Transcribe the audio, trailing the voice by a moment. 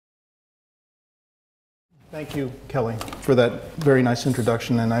Thank you, Kelly, for that very nice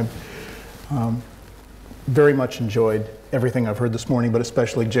introduction, and I've very much enjoyed everything I've heard this morning, but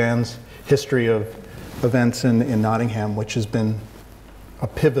especially Jan's history of events in Nottingham, which has been a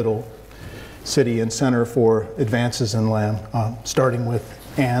pivotal city and center for advances in LAM, starting with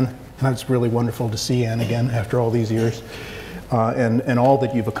Anne, and it's really wonderful to see Anne again after all these years, and all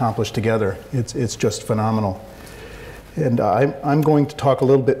that you've accomplished together. It's just phenomenal. And I'm going to talk a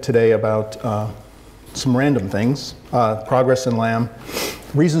little bit today about some random things, progress in LAM,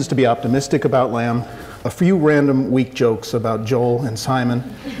 reasons to be optimistic about LAM, a few random weak jokes about Joel and Simon.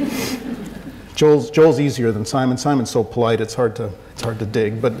 Joel's easier than Simon. Simon's so polite it's hard to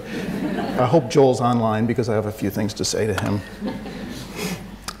dig, but I hope Joel's online because I have a few things to say to him.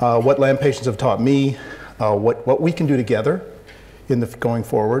 What LAM patients have taught me, what we can do together going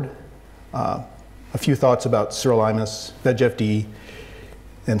forward, a few thoughts about sirolimus, VEGF-D,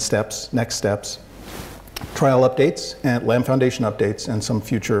 and next steps, trial updates, and LAM Foundation updates, and some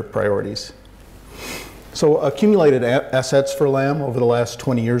future priorities. So accumulated assets for LAM over the last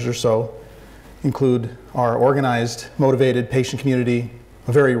 20 years or so include our organized, motivated patient community,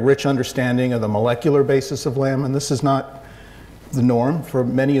 a very rich understanding of the molecular basis of LAM, and this is not the norm for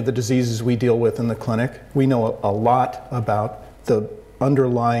many of the diseases we deal with in the clinic. We know a lot about the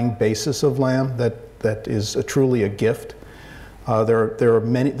underlying basis of LAM that is truly a gift. There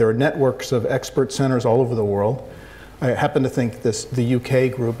are networks of expert centers all over the world. I happen to think the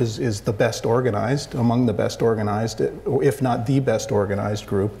UK group is the best organized, among the best organized, if not the best organized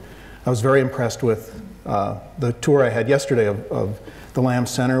group. I was very impressed with the tour I had yesterday of the LAM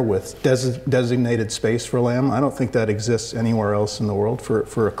Center with designated space for LAM. I don't think that exists anywhere else in the world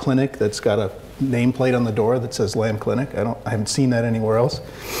for a clinic that's got a nameplate on the door that says LAM Clinic. I haven't seen that anywhere else.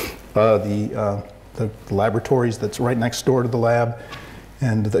 The laboratories that's right next door to the lab,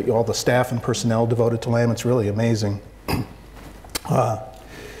 and all the staff and personnel devoted to LAM, it's really amazing.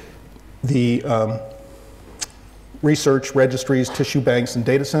 The research registries, tissue banks, and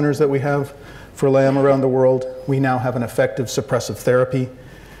data centers that we have for LAM around the world, we now have an effective suppressive therapy,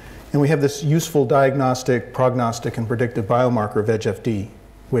 and we have this useful diagnostic, prognostic, and predictive biomarker VEGF-D,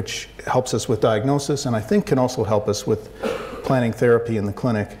 which helps us with diagnosis, and I think can also help us with planning therapy in the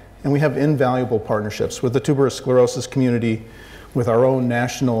clinic. And we have invaluable partnerships with the tuberous sclerosis community, with our own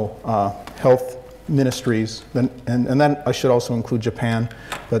national health ministries, and then I should also include Japan,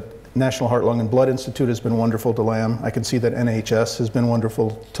 but National Heart, Lung, and Blood Institute has been wonderful to LAM. I can see that NHS has been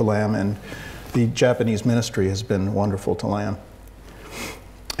wonderful to LAM, and the Japanese ministry has been wonderful to LAM.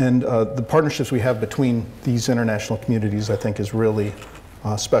 And the partnerships we have between these international communities, I think, is really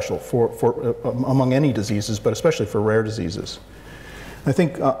special among any diseases, but especially for rare diseases. I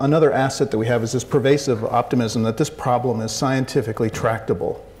think another asset that we have is this pervasive optimism that this problem is scientifically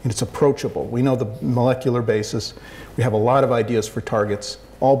tractable and it's approachable. We know the molecular basis. We have a lot of ideas for targets,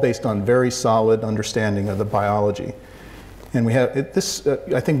 all based on very solid understanding of the biology. And we have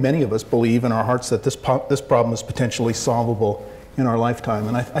I think many of us believe in our hearts that this problem is potentially solvable in our lifetime.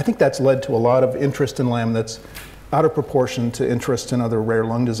 And I think that's led to a lot of interest in LAM that's out of proportion to interest in other rare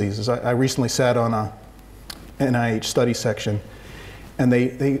lung diseases. I recently sat on a NIH study section, and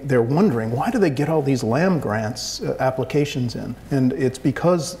they're wondering, why do they get all these LAM grants applications in? And it's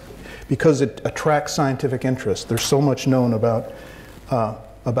because it attracts scientific interest. There's so much known about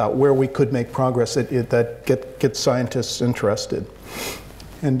where we could make progress that gets scientists interested.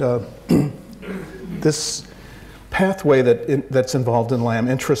 And this pathway that's involved in LAM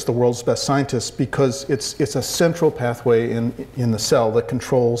interests the world's best scientists because it's a central pathway in the cell that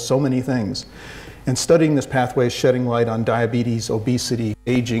controls so many things. And studying this pathway is shedding light on diabetes, obesity,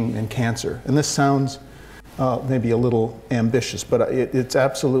 aging, and cancer. And this sounds maybe a little ambitious, but it's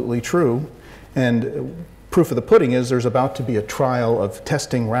absolutely true. And proof of the pudding is there's about to be a trial of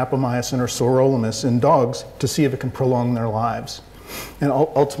testing rapamycin or sirolimus in dogs to see if it can prolong their lives. And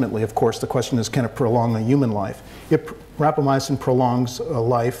ultimately, of course, the question is, can it prolong a human life? Rapamycin prolongs a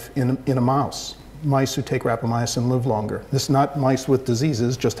life in a mouse. Mice who take rapamycin live longer. This is not mice with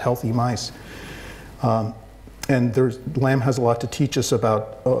diseases, just healthy mice. And LAM has a lot to teach us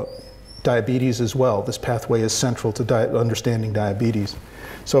about diabetes as well. This pathway is central to understanding diabetes.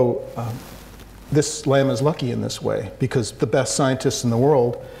 So this LAM is lucky in this way because the best scientists in the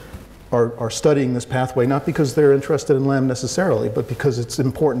world are studying this pathway, not because they're interested in LAM necessarily, but because it's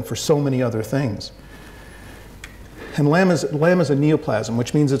important for so many other things. And LAM is a neoplasm,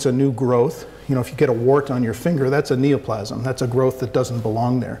 which means it's a new growth. You know, if you get a wart on your finger, that's a neoplasm. That's a growth that doesn't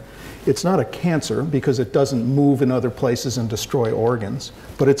belong there. It's not a cancer because it doesn't move in other places and destroy organs,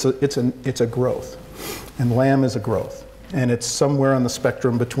 but it's a growth. And LAM is a growth. And it's somewhere on the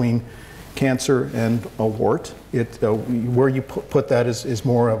spectrum between cancer and a wart. Where you put that is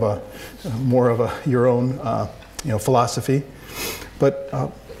more of your own philosophy. But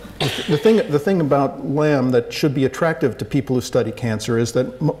the thing about LAM that should be attractive to people who study cancer is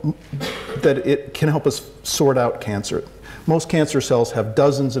that it can help us sort out cancer. Most cancer cells have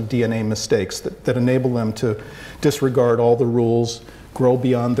dozens of DNA mistakes that enable them to disregard all the rules, grow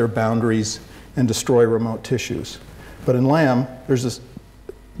beyond their boundaries, and destroy remote tissues. But in LAM, there's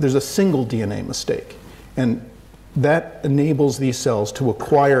a single DNA mistake, and that enables these cells to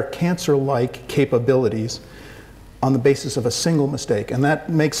acquire cancer-like capabilities on the basis of a single mistake, and that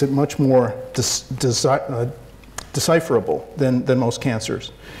makes it much more decipherable than most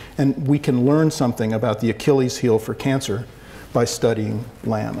cancers. And we can learn something about the Achilles heel for cancer by studying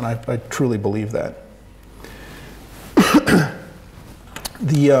LAM, and I truly believe that.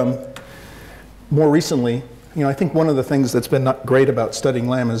 More recently, I think one of the things that's been not great about studying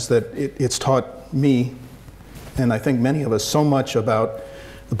LAM is that it's taught me, and I think many of us, so much about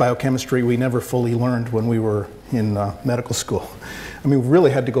the biochemistry we never fully learned when we were in medical school. I mean, we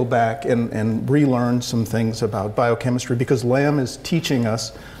really had to go back and relearn some things about biochemistry because LAM is teaching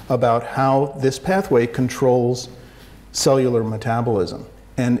us about how this pathway controls cellular metabolism.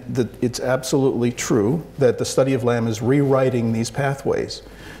 And it's absolutely true that the study of LAM is rewriting these pathways.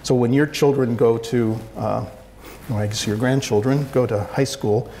 So when your children go to, I guess your grandchildren go to high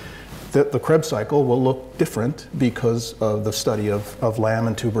school, the Krebs cycle will look different because of the study of LAM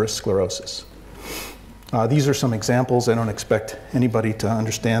and tuberous sclerosis. These are some examples. I don't expect anybody to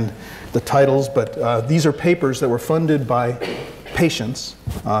understand the titles, but these are papers that were funded by patients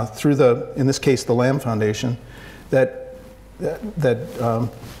through in this case, the LAM Foundation, that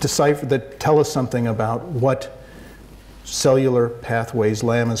tell us something about what cellular pathways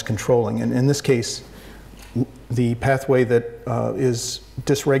LAM is controlling. And in this case, the pathway that is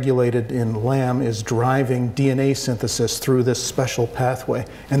dysregulated in LAM is driving DNA synthesis through this special pathway.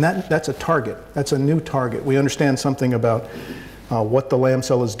 And that's a target. That's a new target. We understand something about what the LAM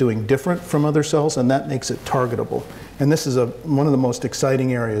cell is doing different from other cells, and that makes it targetable. And this is one of the most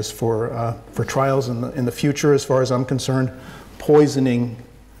exciting areas for trials in the future, as far as I'm concerned, poisoning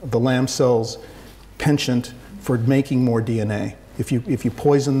the LAM cell's penchant for making more DNA. If you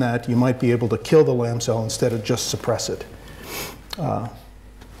poison that, you might be able to kill the LAM cell instead of just suppress it.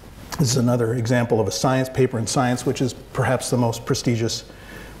 This is another example of a science paper in Science, which is perhaps the most prestigious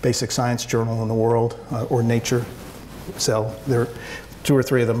basic science journal in the world, or Nature, Cell. There are 2 or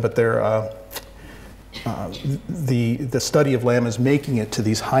 3 of them, but they're the study of LAM is making it to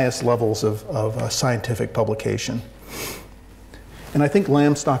these highest levels of scientific publication. And I think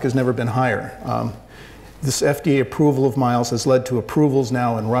LAM stock has never been higher. This FDA approval of miles has led to approvals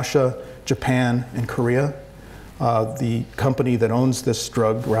now in Russia, Japan, and Korea. The company that owns this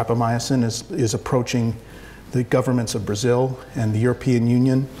drug, rapamycin, is approaching the governments of Brazil and the European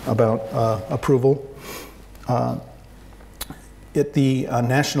Union about approval. At the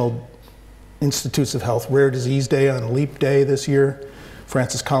National Institutes of Health Rare Disease Day on Leap Day this year,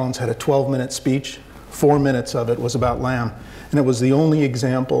 Francis Collins had a 12-minute speech. 4 minutes of it was about LAM. And it was the only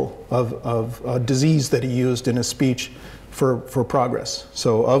example of a disease that he used in his speech for progress.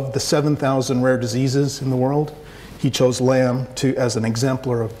 So of the 7,000 rare diseases in the world, he chose LAM as an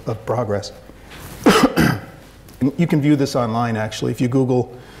exemplar of progress. You can view this online, actually. If you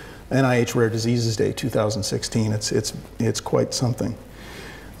Google NIH Rare Diseases Day 2016, it's quite something.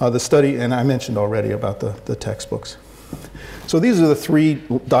 The study, and I mentioned already about the textbooks. So these are the 3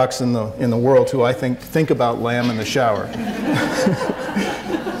 docs in the world who I think about LAM in the shower.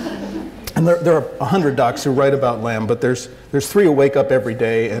 And there are 100 docs who write about LAM, but there's 3 who wake up every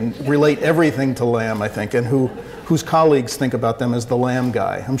day and relate everything to LAM, I think, and whose colleagues think about them as the LAM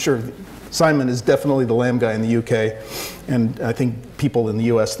guy. I'm sure Simon is definitely the LAM guy in the UK, and I think people in the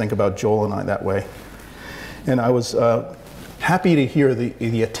US think about Joel and I that way. And I was happy to hear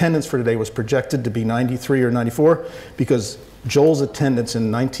the attendance for today was projected to be 93 or 94 because Joel's attendance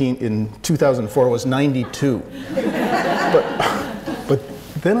in 2004 was 92. But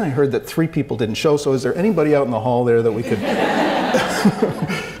then I heard that 3 people didn't show, so is there anybody out in the hall there that we could...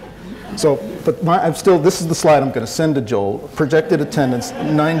 this is the slide I'm going to send to Joel. Projected attendance,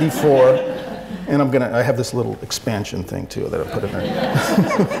 94, and I have this little expansion thing too that I put in there.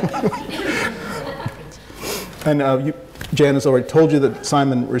 And Jan has already told you that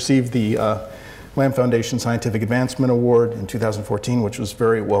Simon received the LAM Foundation Scientific Advancement Award in 2014, which was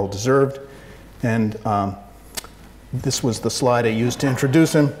very well deserved. And this was the slide I used to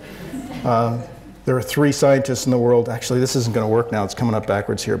introduce him. There are 3 scientists in the world. Actually, this isn't going to work now. It's coming up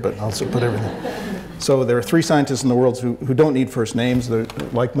backwards here, but I'll put everything. So there are 3 scientists in the world who don't need first names. They're,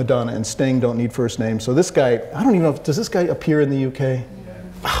 like Madonna and Sting, don't need first names. So this guy, I don't even know, does this guy appear in the UK?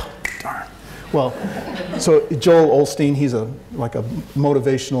 Oh, darn. Well, so Joel Osteen, he's like a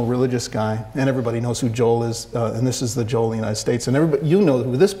motivational religious guy, and everybody knows who Joel is, and this is the Joel in the United States, and everybody, you know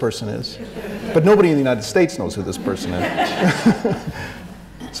who this person is, but nobody in the United States knows who this person is.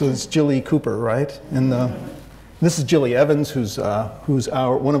 So it's Jill E. Cooper, right? And this is Jilly Evans, who's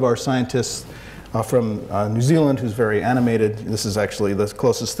one of our scientists from New Zealand, who's very animated. This is actually the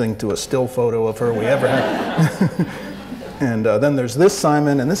closest thing to a still photo of her we ever had. And then there's this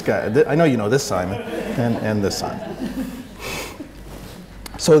Simon and this guy. I know you know this Simon and this Simon.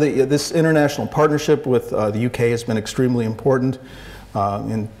 So this international partnership with the UK has been extremely important.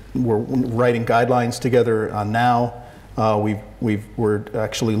 And we're writing guidelines together now. We're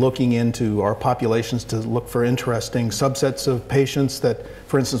actually looking into our populations to look for interesting subsets of patients that,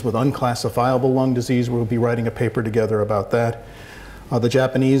 for instance, with unclassifiable lung disease, we'll be writing a paper together about that. The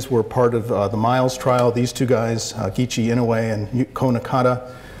Japanese were part of the MILES trial. These 2 guys, Gichi Inoue and Ko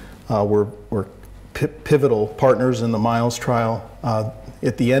Nakata, were pivotal partners in the MILES trial.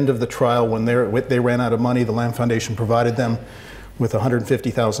 At the end of the trial, when they ran out of money, the LAM Foundation provided them with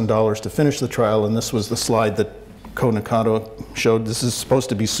 $150,000 to finish the trial, and this was the slide that Ko Nakata showed. This is supposed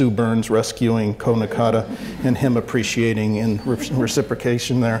to be Sue Burns rescuing Ko Nakata and him appreciating in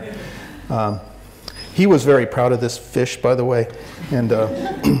reciprocation there. He was very proud of this fish, by the way, and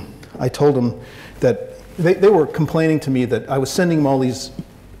I told him that they were complaining to me that I was sending them all these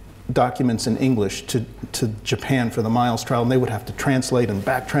documents in English to Japan for the MILES trial, and they would have to translate and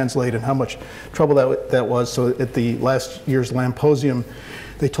back translate, and how much trouble that was. So at the last year's Lamposium,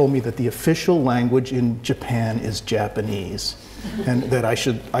 they told me that the official language in Japan is Japanese, and that I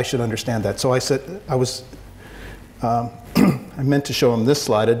should understand that. So I said I meant to show him this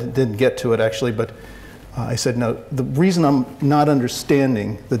slide. I didn't get to it actually, but I said, no, the reason I'm not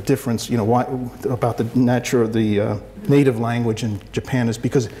understanding the difference, why, about the native language in Japan is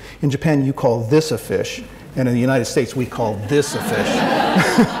because in Japan you call this a fish, and in the United States we call this a fish.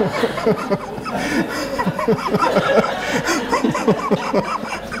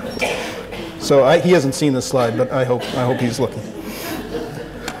 So he hasn't seen this slide, but I hope he's looking.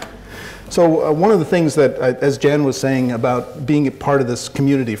 So one of the things that, as Jan was saying about being a part of this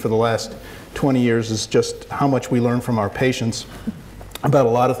community for the last 20 years is just how much we learn from our patients about a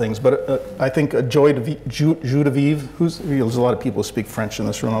lot of things. But I think joie de vivre, there's a lot of people who speak French in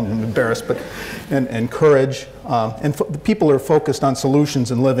this room, I'm embarrassed, but, and courage. And people are focused on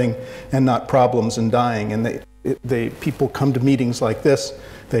solutions and living and not problems and dying. And people come to meetings like this.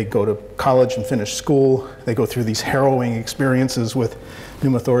 They go to college and finish school. They go through these harrowing experiences with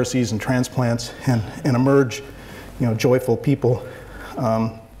pneumothoraces and transplants and emerge, joyful people.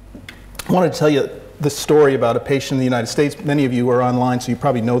 I wanted to tell you this story about a patient in the United States. Many of you are online, so you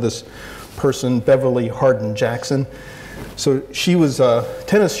probably know this person, Beverly Hardin Jackson. So she was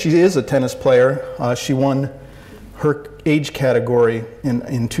she is a tennis player. She won her age category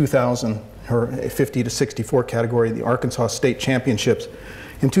in 2000, her 50 to 64 category, the Arkansas State Championships.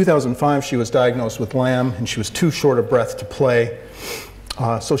 In 2005, she was diagnosed with LAM, and she was too short of breath to play.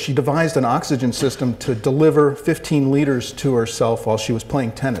 So she devised an oxygen system to deliver 15 liters to herself while she was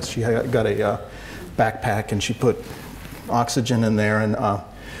playing tennis. She got a backpack, and she put oxygen in there. And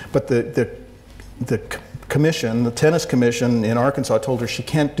but the commission, the tennis commission in Arkansas, told her she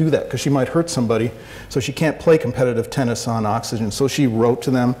can't do that because she might hurt somebody. So she can't play competitive tennis on oxygen. So she wrote to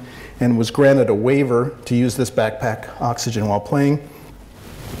them and was granted a waiver to use this backpack oxygen while playing.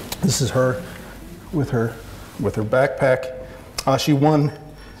 This is her with her backpack. She won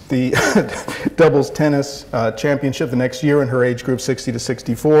the doubles tennis championship the next year in her age group, 60 to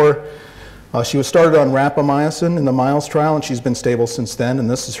 64. She was started on rapamycin in the MILES trial, and she's been stable since then. And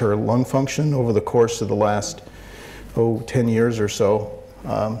this is her lung function over the course of the last 10 years or so.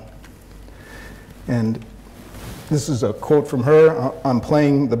 And this is a quote from her. I'm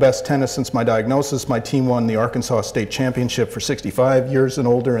playing the best tennis since my diagnosis. My team won the Arkansas State Championship for 65 years and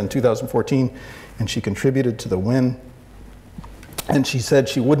older in 2014, and she contributed to the win. And she said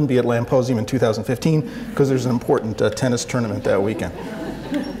she wouldn't be at Lamposium in 2015 because there's an important tennis tournament that weekend.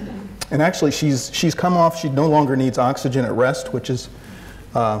 And actually, she's come off. She no longer needs oxygen at rest, which is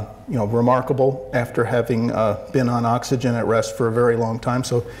remarkable after having been on oxygen at rest for a very long time.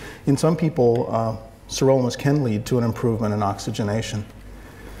 So in some people, sirolimus can lead to an improvement in oxygenation.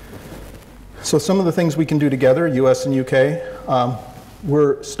 So some of the things we can do together, US and UK,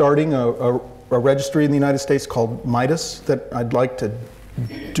 we're starting a registry in the United States called MIDAS that I'd like to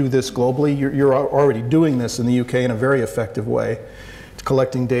do this globally. You're already doing this in the UK in a very effective way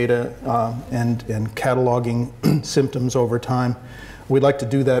collecting data and cataloging symptoms over time. We'd like to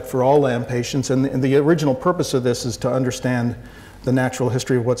do that for all LAM patients, and the original purpose of this is to understand the natural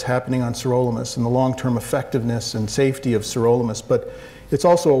history of what's happening on sirolimus and the long-term effectiveness and safety of sirolimus, but it's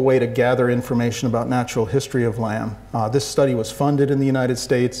also a way to gather information about natural history of LAM. This study was funded in the United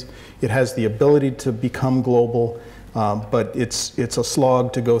States. It has the ability to become global, but it's a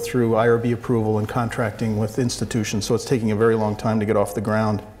slog to go through IRB approval and contracting with institutions, so it's taking a very long time to get off the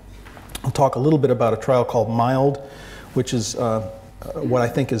ground. I'll talk a little bit about a trial called MILD, which is what I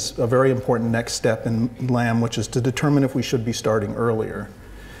think is a very important next step in LAM, which is to determine if we should be starting earlier.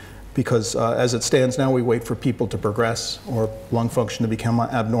 Because as it stands now, we wait for people to progress or lung function to become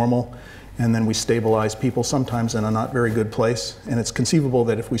abnormal, and then we stabilize people sometimes in a not very good place. And it's conceivable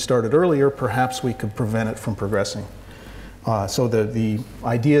that if we started earlier, perhaps we could prevent it from progressing. So the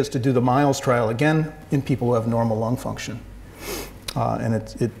idea is to do the MILES trial again in people who have normal lung function. And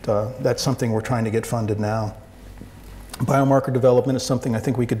that's something we're trying to get funded now. Biomarker development is something I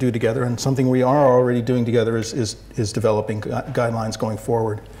think we could do together, and something we are already doing together is developing guidelines going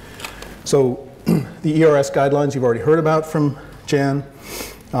forward. So the ERS guidelines you've already heard about from Jan.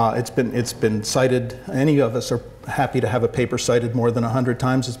 It's been cited. Any of us are happy to have a paper cited more than 100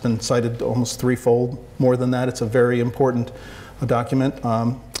 times. It's been cited almost threefold more than that. It's a very important document,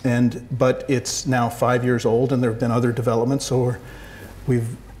 but it's now 5 years old, and there have been other developments. So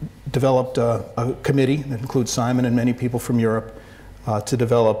we've developed a committee that includes Simon and many people from Europe to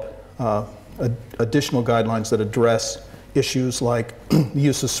develop additional guidelines that address issues like the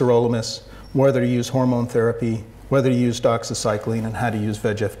use of sirolimus, whether to use hormone therapy, whether to use doxycycline, and how to use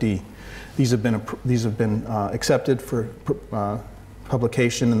VEGF-D. These have been accepted for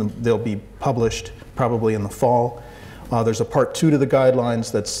publication, and they'll be published probably in the fall. There's a part 2 to the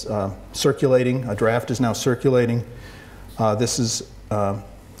guidelines that's circulating. A draft is now circulating. This is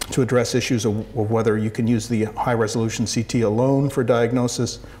to address issues of whether you can use the high-resolution CT alone for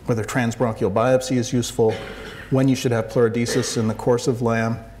diagnosis, whether transbronchial biopsy is useful, when you should have pleurodesis in the course of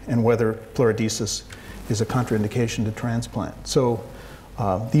LAM, and whether pleurodesis is a contraindication to transplant. So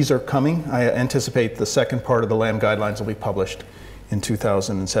these are coming. I anticipate the second part of the LAM guidelines will be published in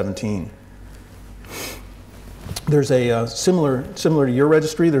 2017. There's a similar to your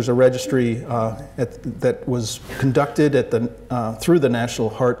registry. There's a registry that was conducted through the National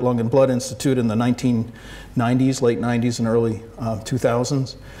Heart, Lung, and Blood Institute in the 1990s, late 90s and early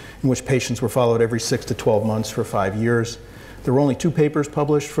 2000s, in which patients were followed every 6 to 12 months for 5 years. There were only 2 papers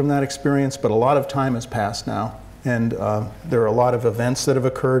published from that experience, but a lot of time has passed now, and there are a lot of events that have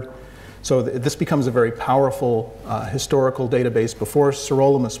occurred. So this becomes a very powerful historical database before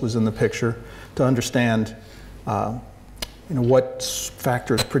sirolimus was in the picture to understand what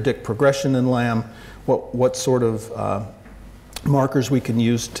factors predict progression in LAM, what sort of markers we can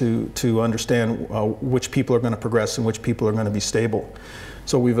use to understand which people are going to progress and which people are going to be stable.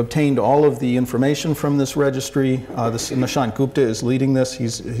 So we've obtained all of the information from this registry. Nishant Gupta is leading this.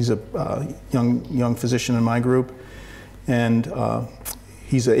 He's a young physician in my group, and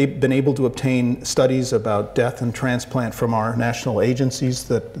he's been able to obtain studies about death and transplant from our national agencies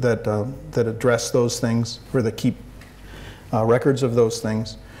that address those things, or that keep records of those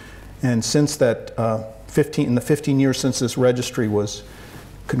things. And since that, in the 15 years since this registry was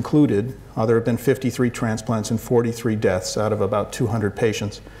concluded, there have been 53 transplants and 43 deaths out of about 200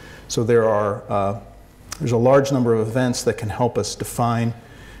 patients. So there's a large number of events that can help us define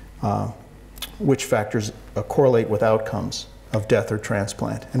which factors correlate with outcomes of death or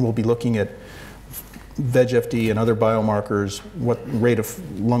transplant. And we'll be looking at VEGF-D and other biomarkers, what rate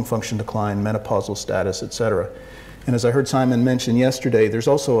of lung function decline, menopausal status, et cetera. And as I heard Simon mention yesterday, there's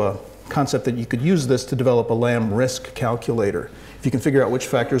also a concept that you could use this to develop a LAM risk calculator. If you can figure out which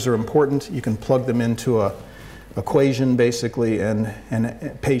factors are important, you can plug them into an equation basically, and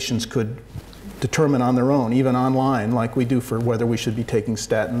patients could determine on their own, even online, like we do for whether we should be taking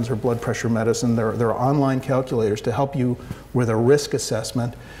statins or blood pressure medicine. There are online calculators to help you with a risk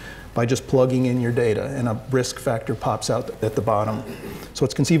assessment by just plugging in your data, and a risk factor pops out at the bottom. So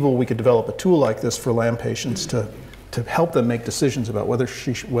it's conceivable we could develop a tool like this for LAM patients to help them make decisions about whether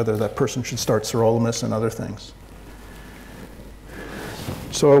that person should start sirolimus and other things.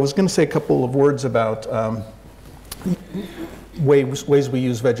 So I was going to say a couple of words about ways we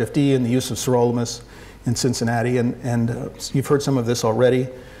use VEGF-D and the use of sirolimus in Cincinnati, and you've heard some of this already.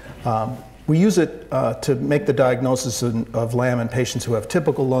 We use it to make the diagnosis of LAM in patients who have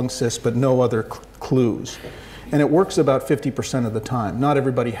typical lung cysts but no other clues. And it works about 50% of the time. Not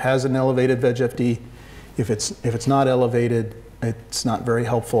everybody has an elevated VEGF-D. If it's not elevated, it's not very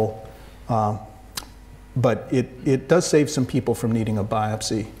helpful. but it does save some people from needing a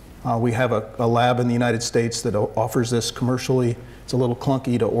biopsy. We have a lab in the United States that offers this commercially. It's a little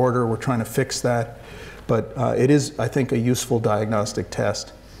clunky to order. We're trying to fix that. But it is, I think, a useful diagnostic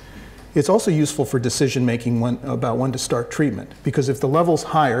test. It's also useful for decision making about when to start treatment, because if the level's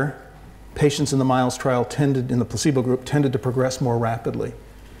higher, patients in the MILES trial in the placebo group tended to progress more rapidly.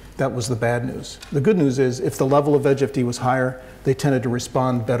 That was the bad news. The good news is if the level of VEGF-D was higher, they tended to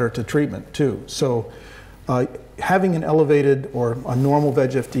respond better to treatment too. So having an elevated or a normal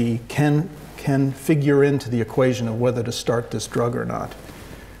VEGF-D can figure into the equation of whether to start this drug or not.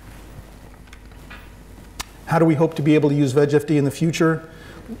 How do we hope to be able to use VEGF-D in the future?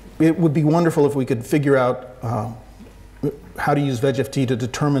 It would be wonderful if we could figure out how to use VEGF-D to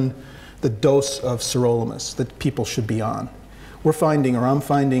determine the dose of sirolimus that people should be on. We're finding, or I'm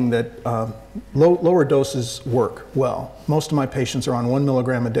finding, that lower doses work well. Most of my patients are on 1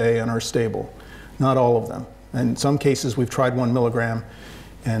 milligram a day and are stable. Not all of them. In some cases, we've tried 1 milligram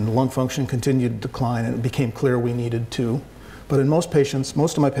and lung function continued to decline, and it became clear we needed 2. But in most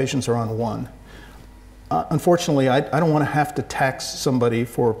of my patients are on 1. Unfortunately, I don't want to have to tax somebody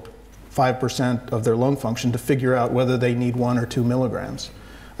for 5% of their lung function to figure out whether they need 1 or 2 milligrams.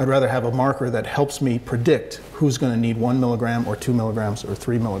 I'd rather have a marker that helps me predict who's going to need 1 milligram or 2 milligrams or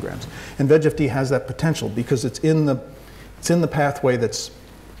 3 milligrams. And VEGF-D has that potential because it's in the pathway that's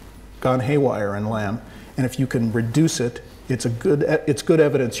gone haywire in LAM. And if you can reduce it, it's good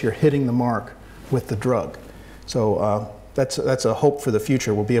evidence you're hitting the mark with the drug. So that's a hope for the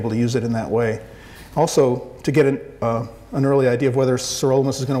future. We'll be able to use it in that way. Also, to get an early idea of whether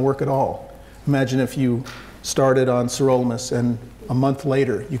sirolimus is going to work at all. Imagine if you started on sirolimus and a month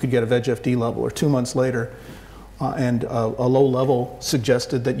later you could get a VEGF-D level, or 2 months later, and a low level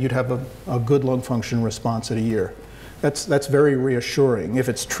suggested that you'd have a good lung function response at a year. That's very reassuring if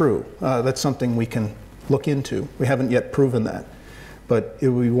it's true. That's something we can look into. We haven't yet proven that, but it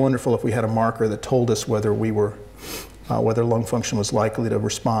would be wonderful if we had a marker that told us whether whether lung function was likely to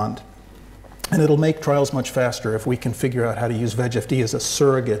respond. And it'll make trials much faster if we can figure out how to use VEGF-D as a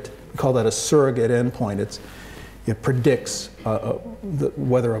surrogate. We call that a surrogate endpoint. It predicts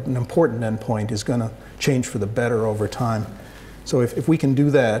whether an important endpoint is going to change for the better over time. So if we can do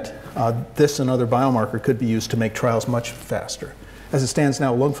that, this and other biomarker could be used to make trials much faster. As it stands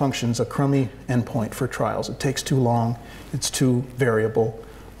now, lung function is a crummy endpoint for trials. It takes too long, it's too variable,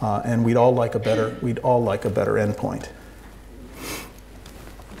 and we'd all like a better endpoint.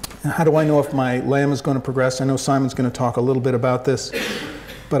 Now, how do I know if my LAM is going to progress? I know Simon's going to talk a little bit about this,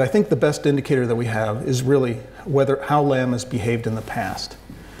 but I think the best indicator that we have is really how LAM has behaved in the past.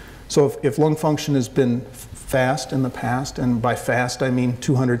 So if lung function has been fast in the past, and by fast I mean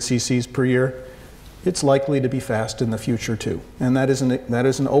 200 cc's per year, it's likely to be fast in the future too. And that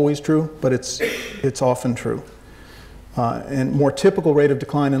isn't always true, but it's often true. And more typical rate of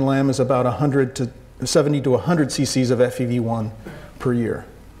decline in LAM is about 70 to 100 cc's of FEV1 per year.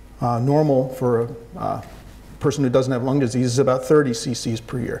 Normal for a person who doesn't have lung disease is about 30 cc's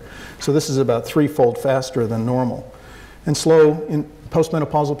per year. So this is about 3-fold faster than normal. And slow in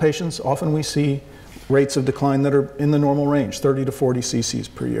postmenopausal patients, often we see rates of decline that are in the normal range, 30 to 40 cc's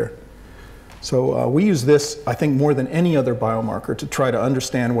per year. So we use this, I think, more than any other biomarker to try to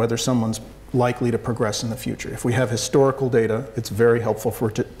understand whether someone's likely to progress in the future. If we have historical data, it's very helpful for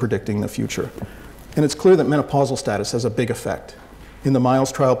predicting the future. And it's clear that menopausal status has a big effect. In the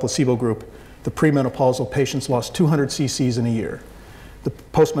MILES trial placebo group, the premenopausal patients lost 200 cc's in a year. The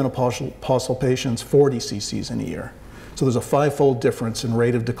postmenopausal patients, 40 cc's in a year. So there's a 5-fold difference in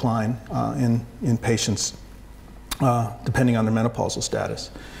rate of decline in patients depending on their menopausal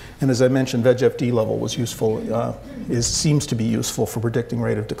status. And as I mentioned, VEGF-D level was useful, seems to be useful for predicting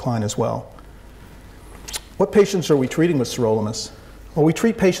rate of decline as well. What patients are we treating with sirolimus? Well, we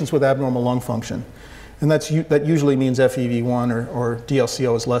treat patients with abnormal lung function. And that usually means FEV1 or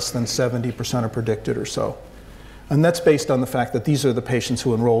DLCO is less than 70% of predicted or so. And that's based on the fact that these are the patients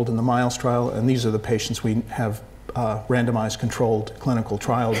who enrolled in the MILES trial, and these are the patients we have randomized controlled clinical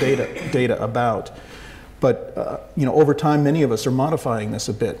trial data about. But over time, many of us are modifying this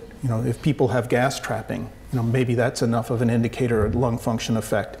a bit. If people have gas trapping, maybe that's enough of an indicator of lung function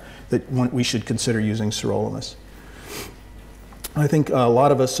effect that we should consider using sirolimus. I think a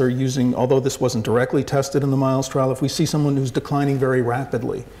lot of us are using, although this wasn't directly tested in the MILES trial, if we see someone who's declining very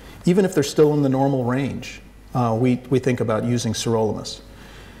rapidly, even if they're still in the normal range, we think about using sirolimus.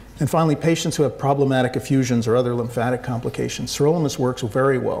 And finally, patients who have problematic effusions or other lymphatic complications, sirolimus works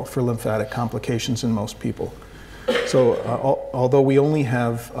very well for lymphatic complications in most people. So although we only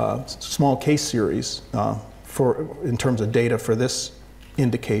have small case series in terms of data for this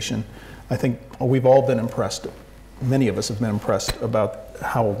indication, I think we've all been impressed. Many of us have been impressed about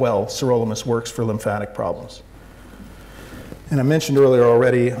how well sirolimus works for lymphatic problems. And I mentioned earlier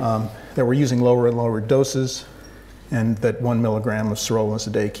already that we're using lower and lower doses, and that 1 milligram of sirolimus a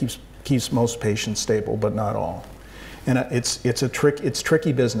day keeps most patients stable, but not all. And it's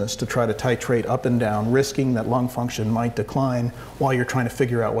tricky business to try to titrate up and down, risking that lung function might decline while you're trying to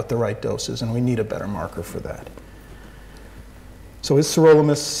figure out what the right dose is, and we need a better marker for that. So is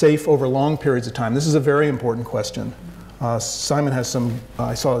sirolimus safe over long periods of time? This is a very important question. Simon has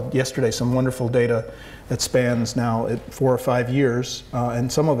I saw yesterday some wonderful data that spans now 4 or 5 years,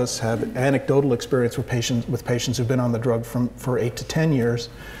 and some of us have anecdotal experience with patients who've been on the drug for 8 to 10 years.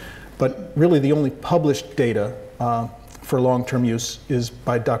 But really the only published data for long-term use is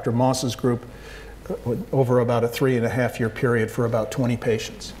by Dr. Moss's group over about a 3.5-year period for about 20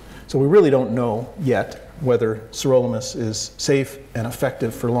 patients. So we really don't know yet whether sirolimus is safe and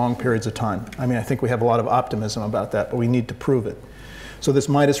effective for long periods of time. I mean, I think we have a lot of optimism about that, but we need to prove it. So this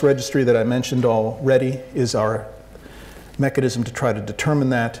MIDAS registry that I mentioned already is our mechanism to try to determine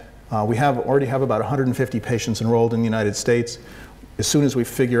that. We already have about 150 patients enrolled in the United States. As soon as we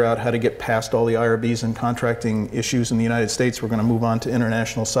figure out how to get past all the IRBs and contracting issues in the United States, we're going to move on to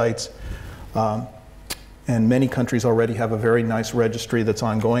international sites. And many countries already have a very nice registry that's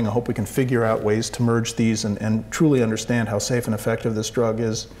ongoing. I hope we can figure out ways to merge these and truly understand how safe and effective this drug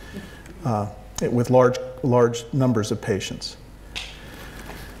is with large numbers of patients.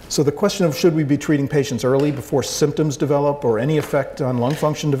 So the question of should we be treating patients early before symptoms develop or any effect on lung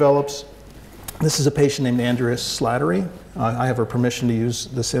function develops. This is a patient named Andrea Slattery. I have her permission to use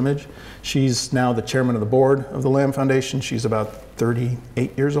this image. She's now the chairman of the board of the LAM Foundation. She's about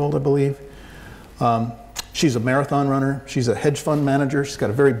 38 years old, I believe. She's a marathon runner. She's a hedge fund manager. She's got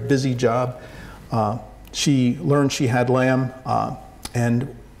a very busy job. She learned she had LAM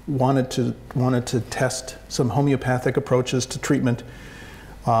and wanted to test some homeopathic approaches to treatment.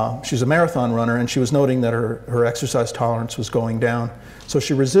 She's a marathon runner, and she was noting that her exercise tolerance was going down. So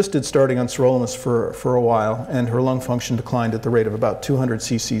she resisted starting on sirolimus for a while, and her lung function declined at the rate of about 200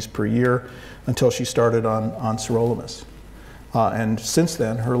 cc's per year until she started on sirolimus. And since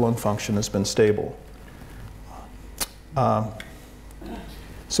then, her lung function has been stable.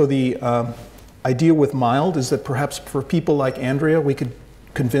 So the idea with mild is that perhaps for people like Andrea, we could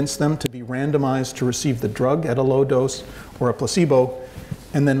convince them to be randomized to receive the drug at a low dose or a placebo,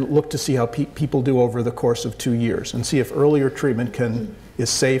 and then look to see how people do over the course of 2 years and see if earlier treatment is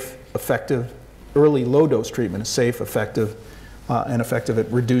safe, effective. Early low-dose treatment is safe, effective, and effective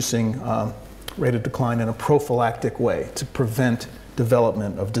at reducing rate of decline in a prophylactic way to prevent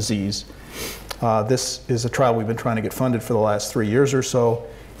development of disease. This is a trial we've been trying to get funded for the last 3 years or so.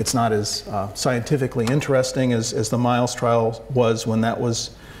 It's not as scientifically interesting as the MILES trial was when that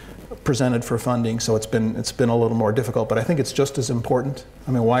was presented for funding, so it's been a little more difficult, but I think it's just as important.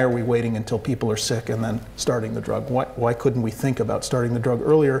 I mean, why are we waiting until people are sick and then starting the drug? Why couldn't we think about starting the drug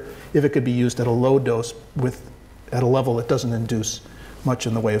earlier if it could be used at a low dose at a level that doesn't induce much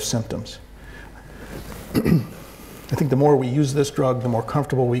in the way of symptoms? I think the more we use this drug, the more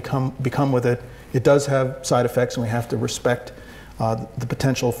comfortable we become with it. It does have side effects, and we have to respect the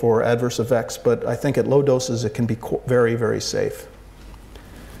potential for adverse effects, but I think at low doses it can be very, very safe.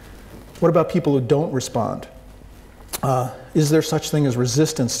 What about people who don't respond? Is there such thing as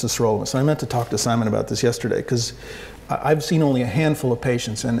resistance to sirolimus? And I meant to talk to Simon about this yesterday because I've seen only a handful of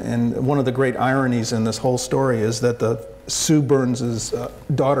patients, and one of the great ironies in this whole story is that Sue Burns'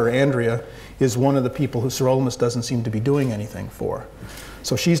 daughter, Andrea, is one of the people who sirolimus doesn't seem to be doing anything for.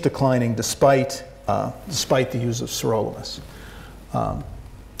 So she's declining despite the use of sirolimus.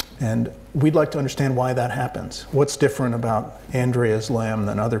 And we'd like to understand why that happens. What's different about Andrea's LAM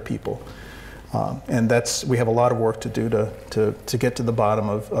than other people? And we have a lot of work to do to get to the bottom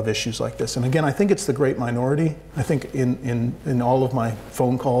of issues like this. And again, I think it's the great minority. I think in all of my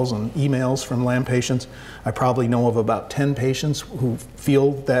phone calls and emails from LAM patients, I probably know of about 10 patients who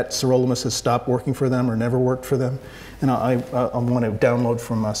feel that sirolimus has stopped working for them or never worked for them. And I want to download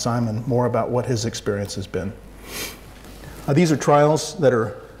from Simon more about what his experience has been. These are trials that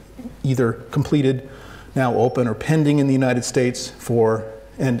are either completed, now open, or pending in the United States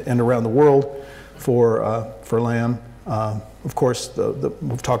and around the world for LAM. Of course,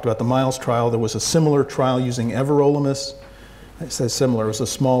 we've talked about the MILES trial. There was a similar trial using everolimus. I say similar. It was a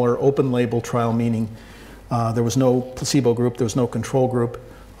smaller open-label trial, meaning there was no placebo group, there was no control group.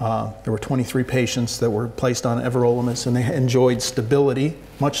 There were 23 patients that were placed on everolimus, and they enjoyed stability,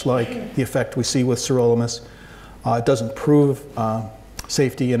 much like the effect we see with sirolimus. It doesn't prove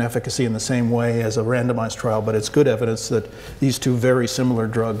safety and efficacy in the same way as a randomized trial, but it's good evidence that these two very similar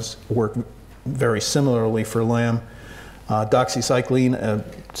drugs work very similarly for LAM. Doxycycline,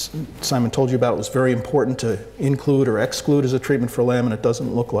 Simon told you about, was very important to include or exclude as a treatment for LAM, and it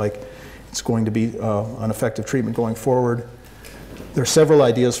doesn't look like it's going to be an effective treatment going forward. There are several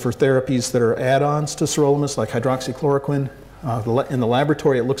ideas for therapies that are add-ons to sirolimus, like hydroxychloroquine. In the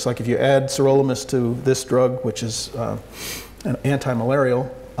laboratory, it looks like if you add sirolimus to this drug, which is an anti-malarial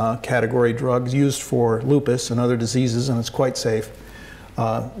category drug used for lupus and other diseases, and it's quite safe.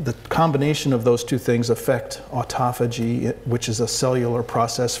 The combination of those two things affect autophagy, which is a cellular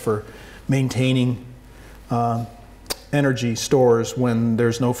process for maintaining energy stores when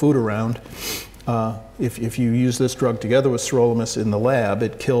there's no food around. If you use this drug together with sirolimus in the lab,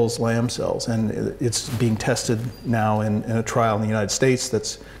 it kills LAM cells, and it's being tested now in a trial in the United States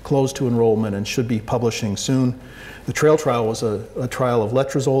that's closed to enrollment and should be publishing soon. The TRAIL trial was a trial of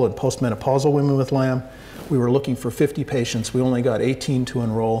letrozole in postmenopausal women with LAM. We were looking for 50 patients. We only got 18 to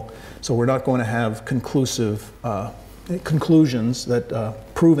enroll, so we're not going to have conclusive conclusions that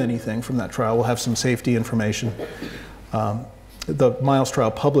prove anything from that trial. We'll have some safety information. The MILES trial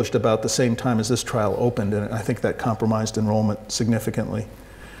published about the same time as this trial opened, and I think that compromised enrollment significantly.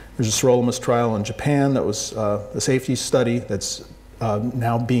 There's a sirolimus trial in Japan that was a safety study that's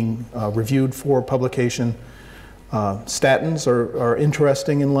now being reviewed for publication. Statins are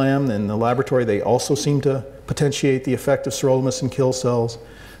interesting in LAM. In the laboratory, they also seem to potentiate the effect of sirolimus and kill cells.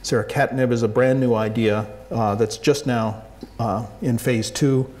 Saracatinib is a brand new idea that's just now in phase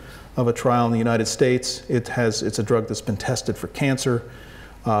 2 of a trial in the United States. It's a drug that's been tested for cancer.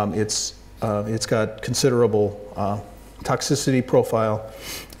 It's got considerable toxicity profile,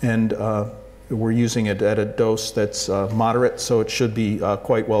 and we're using it at a dose that's moderate, so it should be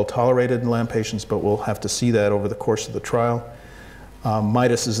quite well tolerated in LAM patients, but we'll have to see that over the course of the trial.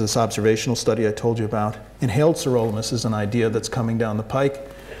 MIDAS is this observational study I told you about. Inhaled sirolimus is an idea that's coming down the pike.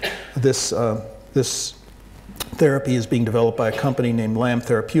 This therapy is being developed by a company named LAM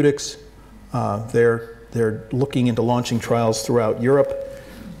Therapeutics. They're looking into launching trials throughout Europe,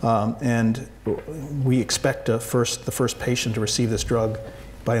 and we expect the first patient to receive this drug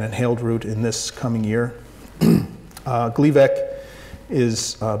by an inhaled route in this coming year. Gleevec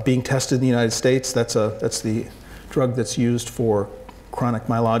is being tested in the United States. That's the drug that's used for chronic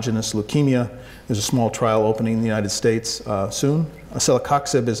myelogenous leukemia. There's a small trial opening in the United States soon.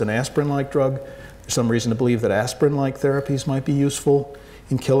 Celecoxib is an aspirin-like drug. There's some reason to believe that aspirin-like therapies might be useful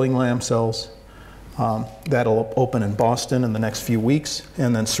in killing LAM cells. That'll open in Boston in the next few weeks.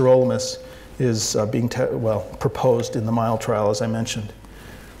 And then sirolimus is being proposed in the MILE trial, as I mentioned.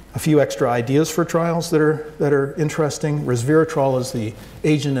 A few extra ideas for trials that are interesting. Resveratrol is the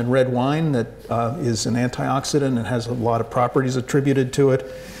agent in red wine that is an antioxidant and has a lot of properties attributed to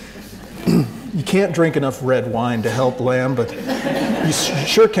it. You can't drink enough red wine to help LAM, but you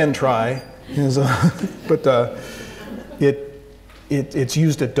sure can try. But it's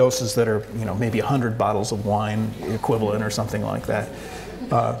used at doses that are, maybe 100 bottles of wine equivalent or something like that,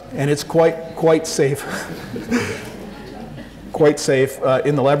 and it's quite safe. Quite safe.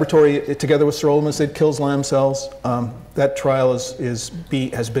 In the laboratory, together with sirolimus, it kills LAM cells. That trial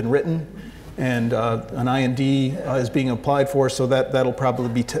has been written, and an IND is being applied for, so that'll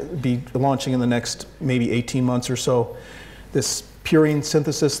probably be launching in the next maybe 18 months or so. This purine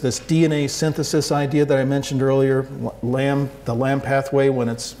synthesis, this DNA synthesis idea that I mentioned earlier, the LAM pathway, when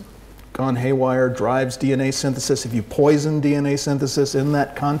it's gone haywire, drives DNA synthesis. If you poison DNA synthesis in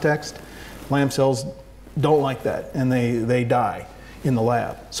that context, LAM cells don't like that, and they die in the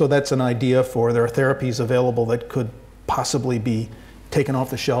lab. So that's an idea there are therapies available that could possibly be taken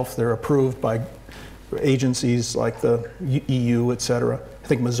off the shelf. They're approved by agencies like the EU, et cetera. I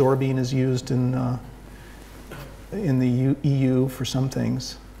think mesorbine is used in the EU for some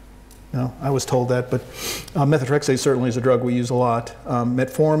things. No, I was told that, but methotrexate certainly is a drug we use a lot.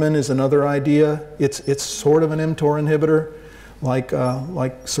 Metformin is another idea. It's sort of an mTOR inhibitor, like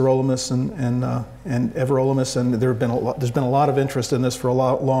sirolimus and everolimus, and there's been a lot of interest in this for a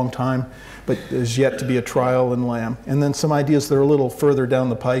long time, but there's yet to be a trial in LAM. And then some ideas that are a little further down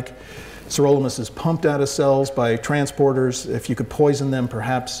the pike. Sirolimus is pumped out of cells by transporters. If you could poison them,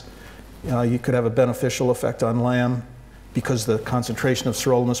 perhaps you could have a beneficial effect on LAM, because the concentration of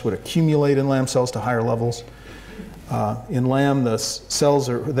sirolimus would accumulate in LAM cells to higher levels. In LAM, the cells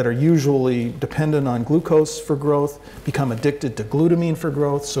that are usually dependent on glucose for growth become addicted to glutamine for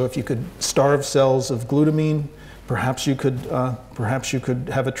growth. So if you could starve cells of glutamine, perhaps you could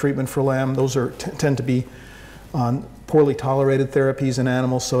have a treatment for LAM. Those tend to be poorly tolerated therapies in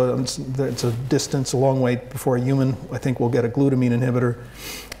animals, so it's a distance, a long way before a human, I think, will get a glutamine inhibitor.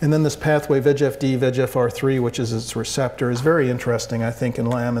 And then this pathway, VEGF-D, VEGFR3, which is its receptor, is very interesting, I think, in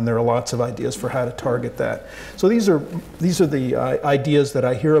LAM, and there are lots of ideas for how to target that. So these are the ideas that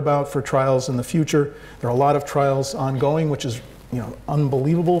I hear about for trials in the future. There are a lot of trials ongoing, which is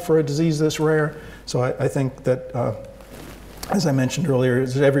unbelievable for a disease this rare. So I think that, as I mentioned earlier,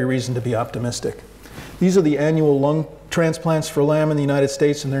 there's every reason to be optimistic. These are the annual lung transplants for LAM in the United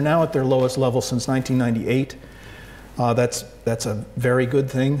States, and they're now at their lowest level since 1998. That's a very good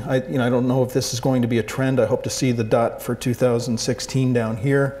thing. I don't know if this is going to be a trend. I hope to see the dot for 2016 down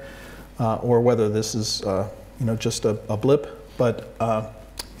here, or whether this is just a blip. But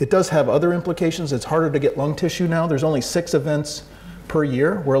it does have other implications. It's harder to get lung tissue now. There's only 6 events per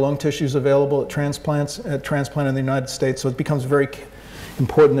year where lung tissue is available at transplant in the United States. So it becomes very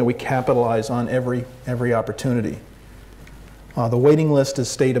important that we capitalize on every opportunity. The waiting list has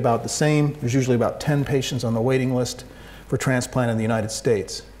stayed about the same. There's usually about 10 patients on the waiting list for transplant in the United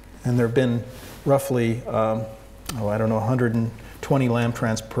States. And there have been roughly, 120 LAM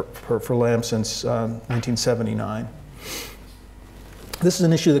for LAM since 1979. This is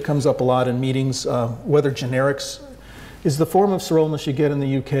an issue that comes up a lot in meetings, whether generics is the form of sirolimus you get in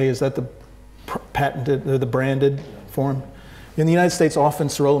the UK, is that the patented or the branded form? In the United States, often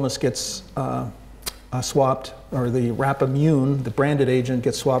sirolimus gets swapped, or the Rapamune, the branded agent,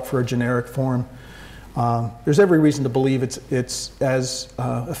 gets swapped for a generic form. There's every reason to believe it's as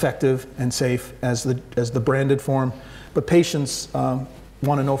effective and safe as the branded form, but patients want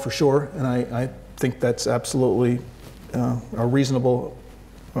to know for sure, and I think that's absolutely a reasonable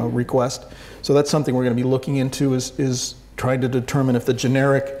request. So that's something we're going to be looking into, is trying to determine if the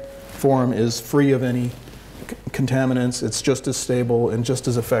generic form is free of any contaminants, it's just as stable and just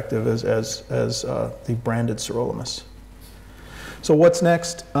as effective as the branded sirolimus. So what's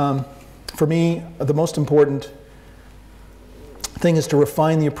next? For me, the most important thing is to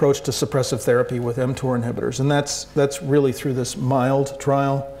refine the approach to suppressive therapy with mTOR inhibitors, and that's really through this MILD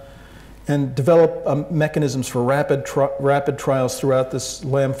trial, and develop mechanisms for rapid trials throughout this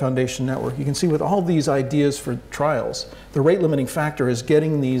LAM Foundation network. You can see with all these ideas for trials, the rate limiting factor is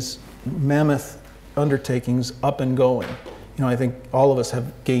getting these mammoth undertakings up and going. I think all of us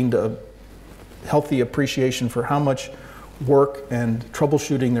have gained a healthy appreciation for how much work and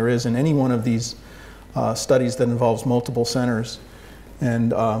troubleshooting there is in any one of these studies that involves multiple centers.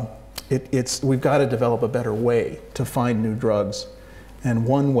 And we've got to develop a better way to find new drugs. And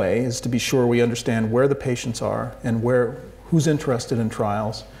one way is to be sure we understand where the patients are and who's interested in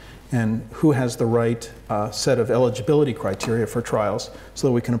trials and who has the right set of eligibility criteria for trials, so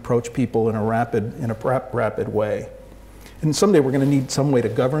that we can approach people in a rapid way. And someday we're going to need some way to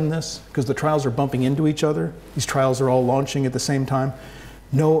govern this, because the trials are bumping into each other. These trials are all launching at the same time.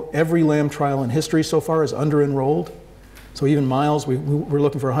 Every LAM trial in history so far is under-enrolled. So even Miles, we're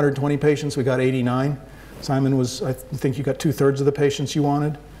looking for 120 patients, we got 89. Simon I think you got 2/3 of the patients you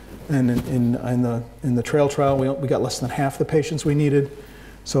wanted. And in the trail trial, we got less than half the patients we needed.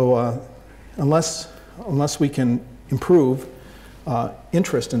 So unless we can improve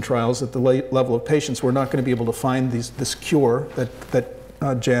interest in trials at the level of patients, we're not going to be able to find this cure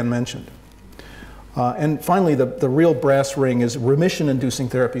that Jan mentioned. And finally, the real brass ring is remission-inducing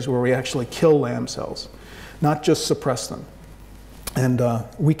therapies, where we actually kill LAM cells, not just suppress them. And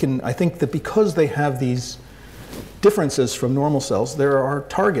I think that because they have these differences from normal cells, there are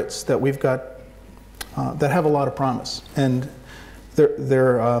targets that we've got that have a lot of promise. And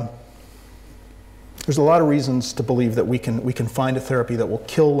there's a lot of reasons to believe that we can find a therapy that will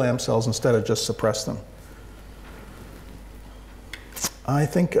kill LAM cells instead of just suppress them. I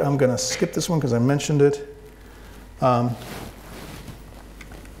think I'm going to skip this one because I mentioned it.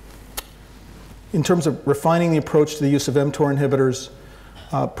 In terms of refining the approach to the use of mTOR inhibitors,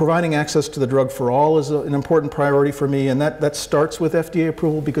 providing access to the drug for all is an important priority for me, and that starts with FDA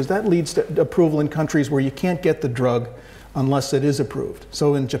approval, because that leads to approval in countries where you can't get the drug unless it is approved.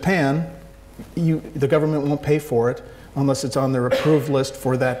 So in Japan, the government won't pay for it unless it's on their approved list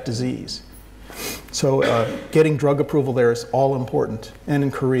for that disease. So getting drug approval there is all important, and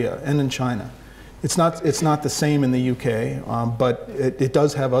in Korea, and in China. It's not the same in the UK, but it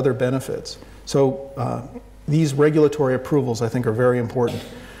does have other benefits. So these regulatory approvals, I think, are very important.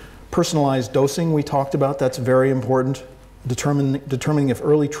 Personalized dosing, we talked about, that's very important. Determining if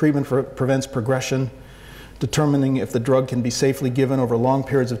early treatment prevents progression, determining if the drug can be safely given over long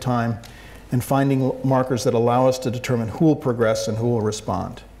periods of time, and finding markers that allow us to determine who will progress and who will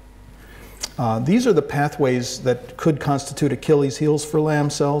respond. These are the pathways that could constitute Achilles heels for LAM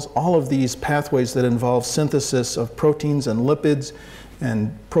cells. All of these pathways that involve synthesis of proteins and lipids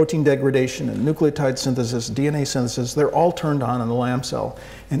and protein degradation and nucleotide synthesis, DNA synthesis, they're all turned on in the LAM cell.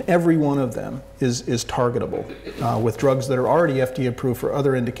 And every one of them is targetable with drugs that are already FDA approved for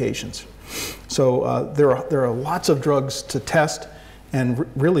other indications. So there are lots of drugs to test, and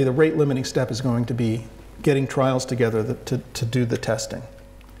really the rate limiting step is going to be getting trials together to do the testing.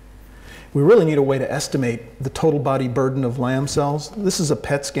 We really need a way to estimate the total body burden of LAM cells. This is a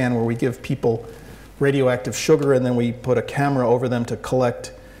PET scan where we give people radioactive sugar and then we put a camera over them to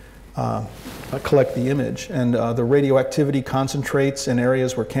collect the image. And the radioactivity concentrates in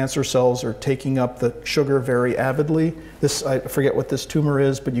areas where cancer cells are taking up the sugar very avidly. I forget what this tumor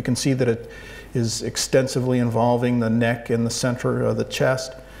is, but you can see that it is extensively involving the neck and the center of the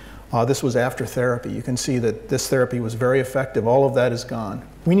chest. This was after therapy. You can see that this therapy was very effective. All of that is gone.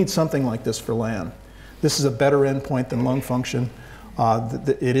 We need something like this for LAM. This is a better endpoint than lung function.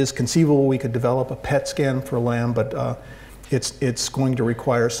 It is conceivable we could develop a PET scan for LAM, but it's going to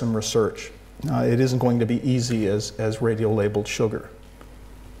require some research. It isn't going to be easy as radio-labeled sugar.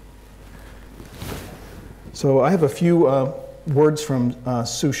 So I have a few words from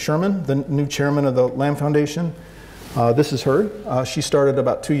Sue Sherman, the new chairman of the LAM Foundation. This is her. She started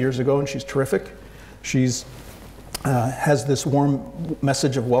about 2 years ago, and she's terrific. She's has this warm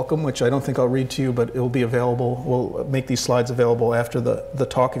message of welcome, which I don't think I'll read to you, but it will be available. We'll make these slides available after the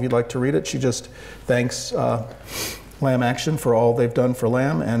talk if you'd like to read it. She just thanks LAM Action for all they've done for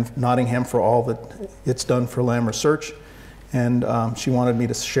LAM and Nottingham for all that it's done for LAM research. And she wanted me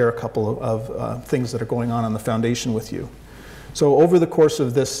to share a couple of things that are going on the foundation with you. So over the course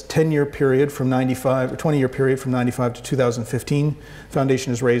of this 10-year period from 95, or 20-year period from 95 to 2015,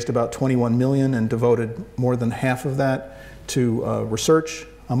 Foundation has raised about $21 million and devoted more than half of that to research,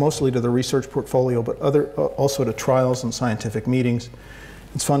 mostly to the research portfolio, but also to trials and scientific meetings.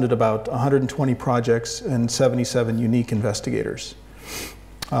 It's funded about 120 projects and 77 unique investigators.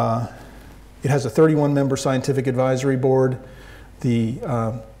 It has a 31-member scientific advisory board.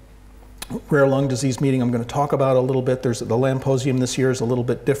 The rare lung disease meeting I'm going to talk about a little bit. The LAMposium this year is a little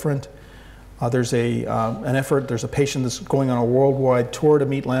bit different. There's an effort, there's a patient that's going on a worldwide tour to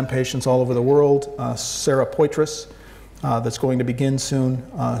meet LAM patients all over the world, Sarah Poitras, that's going to begin soon.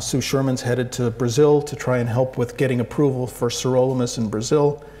 Sue Sherman's headed to Brazil to try and help with getting approval for sirolimus in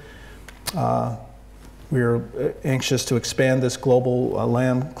Brazil. We're anxious to expand this global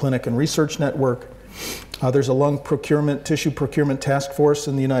LAM clinic and research network. There's a lung procurement, tissue procurement task force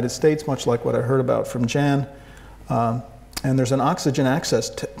in the United States, much like what I heard about from Jan. And there's an oxygen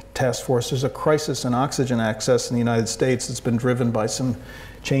access task force. There's a crisis in oxygen access in the United States that's been driven by some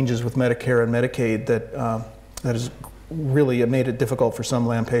changes with Medicare and Medicaid that has really made it difficult for some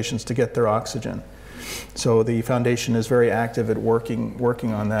LAM patients to get their oxygen. So the foundation is very active at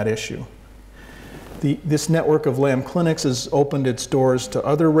working on that issue. This network of LAM clinics has opened its doors to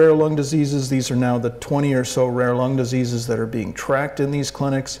other rare lung diseases. These are now the 20 or so rare lung diseases that are being tracked in these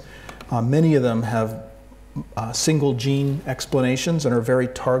clinics. Many of them have single gene explanations and are very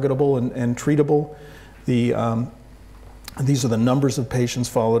targetable and treatable. These are the numbers of patients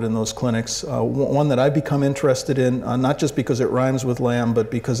followed in those clinics. One that I've become interested in, not just because it rhymes with LAM,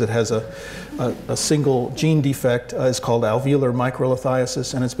 but because it has a single gene defect, is called alveolar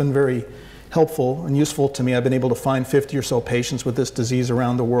microlithiasis, and it's been very helpful and useful to me. I've been able to find 50 or so patients with this disease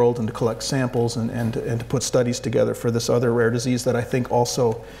around the world and to collect samples and to put studies together for this other rare disease that I think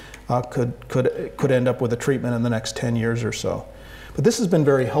also could end up with a treatment in the next 10 years or so. But this has been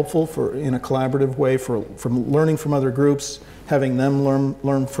very helpful in a collaborative way from learning from other groups, having them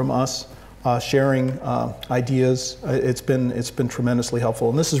learn from us, sharing ideas. It's been tremendously helpful.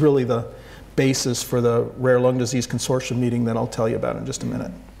 And this is really the basis for the Rare Lung Disease Consortium meeting that I'll tell you about in just a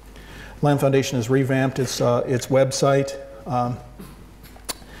minute. LAM Foundation has revamped its website.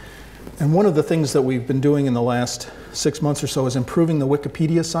 And one of the things that we've been doing in the last 6 months or so is improving the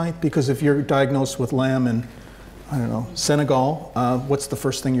Wikipedia site, because if you're diagnosed with LAM in, I don't know, Senegal, what's the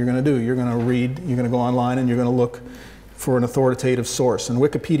first thing you're going to do? You're going to read, you're going to go online, and you're going to look for an authoritative source. And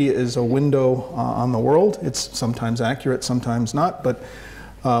Wikipedia is a window on the world. It's sometimes accurate, sometimes not, but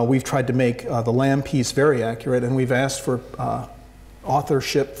we've tried to make the LAM piece very accurate, and we've asked for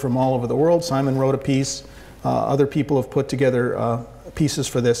authorship from all over the world. Simon wrote a piece. Other people have put together pieces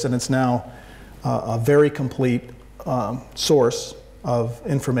for this, and it's now a very complete source of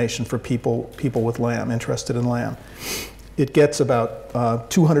information for people with LAM, interested in LAM. It gets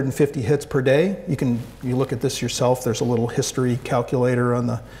about 250 hits per day. You look at this yourself. There's a little history calculator on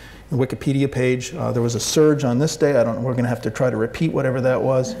the Wikipedia page. There was a surge on this day. I don't know. We're going to have to try to repeat whatever that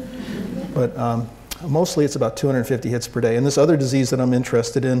was. But mostly it's about 250 hits per day. And this other disease that I'm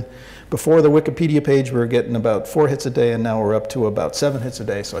interested in, before the Wikipedia page, we were getting about 4 hits a day, and now we're up to about 7 hits a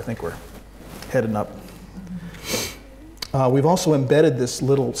day, so I think we're heading up. We've also embedded this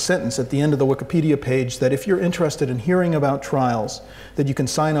little sentence at the end of the Wikipedia page that if you're interested in hearing about trials, that you can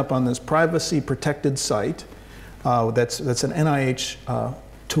sign up on this privacy-protected site. That's an NIH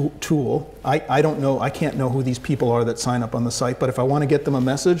tool. I don't know, I can't know who these people are that sign up on the site, but if I want to get them a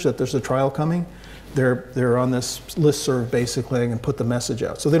message that there's a trial coming, they're on this listserv basically and put the message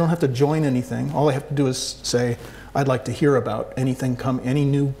out. So they don't have to join anything. All they have to do is say, I'd like to hear about anything any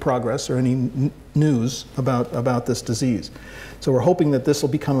new progress or any news about this disease. So we're hoping that this will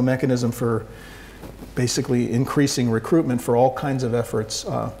become a mechanism for basically increasing recruitment for all kinds of efforts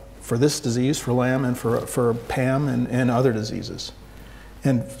for this disease, for LAM, and for PAM and other diseases.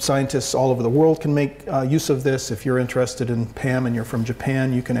 And scientists all over the world can make use of this. If you're interested in PAM and you're from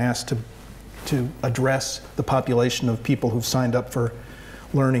Japan, you can ask to address the population of people who've signed up for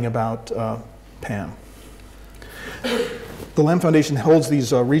learning about PAM. The LAM Foundation holds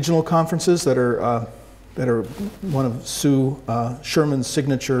these regional conferences that are one of Sue Sherman's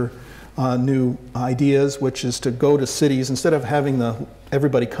signature new ideas, which is to go to cities. Instead of having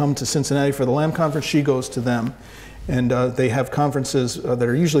everybody come to Cincinnati for the LAM conference, she goes to them. And they have conferences that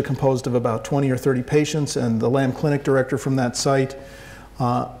are usually composed of about 20 or 30 patients and the LAM clinic director from that site,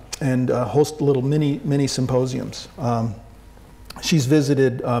 and host little mini symposiums. She's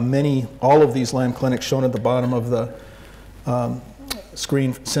visited all of these LAM clinics shown at the bottom of the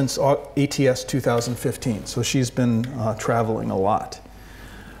screen since ATS 2015. So she's been traveling a lot.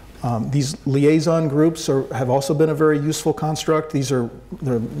 These liaison groups have also been a very useful construct. The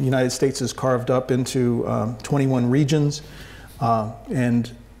United States is carved up into 21 regions,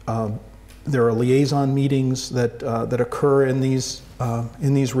 and there are liaison meetings that occur in these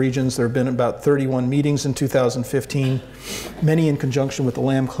regions. There have been about 31 meetings in 2015, many in conjunction with the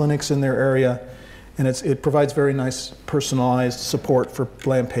LAM clinics in their area, and it provides very nice personalized support for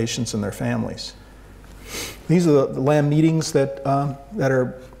LAM patients and their families. These are the LAM meetings that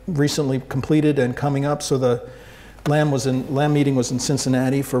are recently completed and coming up. So the LAM meeting was in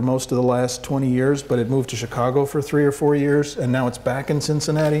Cincinnati for most of the last 20 years, but it moved to Chicago for 3 or 4 years, and now it's back in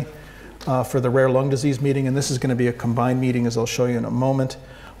Cincinnati for the rare lung disease meeting, and this is going to be a combined meeting, as I'll show you in a moment.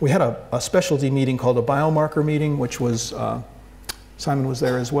 We had a specialty meeting called a biomarker meeting, which was, Simon was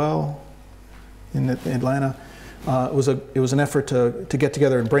there as well in Atlanta. It was an effort to get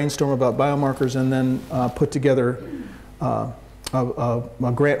together and brainstorm about biomarkers, and then put together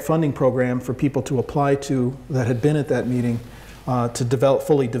a grant funding program for people to apply to that had been at that meeting to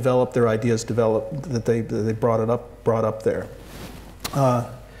fully develop their ideas that they brought up there.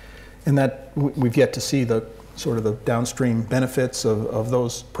 And that we've yet to see the sort of the downstream benefits of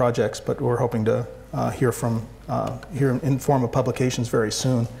those projects, but we're hoping to hear in form of publications very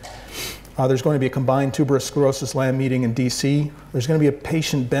soon. There's going to be a combined tuberous sclerosis LAM meeting in DC. There's going to be a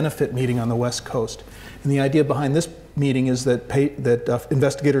patient benefit meeting on the West Coast. And the idea behind this meeting is that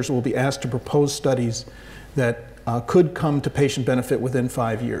investigators will be asked to propose studies that could come to patient benefit within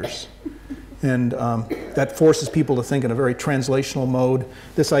 5 years. And that forces people to think in a very translational mode.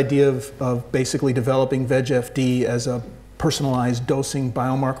 This idea of basically developing VEGF-D as a personalized dosing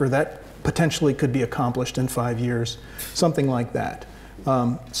biomarker, that potentially could be accomplished in 5 years, something like that.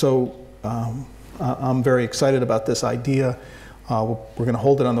 I'm very excited about this idea. We're going to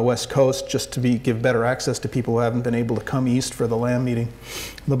hold it on the West Coast just to give better access to people who haven't been able to come east for the LAM meeting.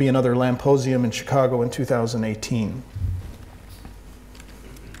 There'll be another LAMposium in Chicago in 2018.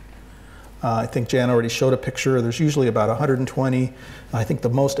 I think Jan already showed a picture. There's usually about 120. I think the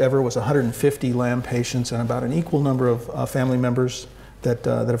most ever was 150 LAM patients and about an equal number of family members that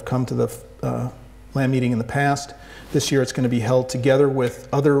have come to the LAM meeting in the past. This year it's going to be held together with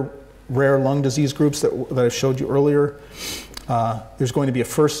other rare lung disease groups that I showed you earlier. There's going to be a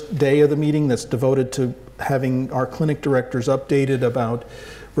first day of the meeting that's devoted to having our clinic directors updated about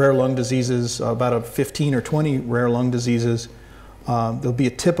rare lung diseases, about 15 or 20 rare lung diseases. There'll be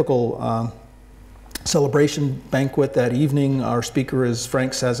a typical celebration banquet that evening. Our speaker is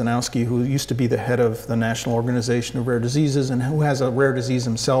Frank Sazanowski, who used to be the head of the National Organization of Rare Diseases and who has a rare disease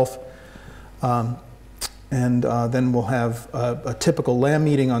himself. Then we'll have a typical LAM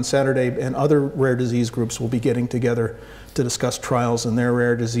meeting on Saturday, and other rare disease groups will be getting together to discuss trials in their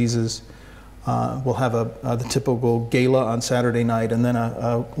rare diseases. We'll have the typical gala on Saturday night, and then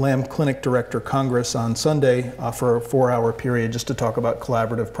a LAM Clinic Director Congress on Sunday for a 4-hour period just to talk about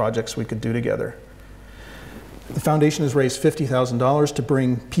collaborative projects we could do together. The foundation has raised $50,000 to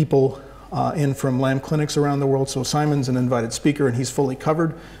bring people in from LAM clinics around the world. So Simon's an invited speaker and he's fully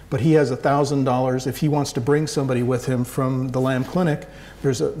covered, but he has $1,000 if he wants to bring somebody with him from the LAM clinic.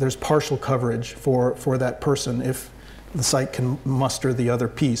 There's partial coverage for that person if the site can muster the other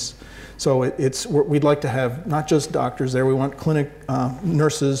piece. So we'd like to have not just doctors there, we want clinic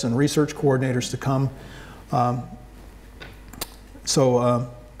nurses and research coordinators to come.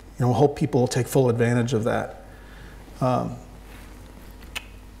 We'll hope people will take full advantage of that.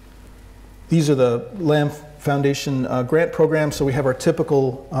 These are the LAM Foundation grant programs. So we have our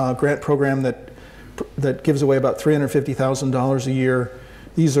typical grant program that gives away about $350,000 a year.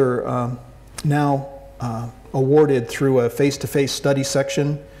 These are now awarded through a face-to-face study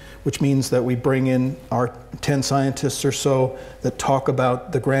section, which means that we bring in our 10 scientists or so that talk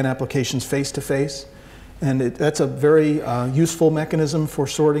about the grant applications face-to-face. And that's a very useful mechanism for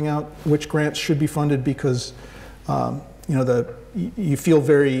sorting out which grants should be funded, because you feel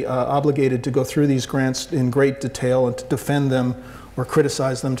very obligated to go through these grants in great detail and to defend them or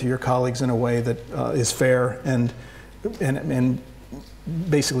criticize them to your colleagues in a way that is fair and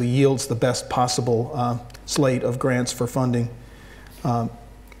basically yields the best possible slate of grants for funding.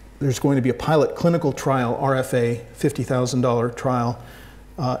 There's going to be a pilot clinical trial, RFA, $50,000 trial,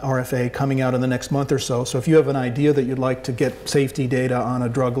 RFA, coming out in the next month or so. So if you have an idea that you'd like to get safety data on a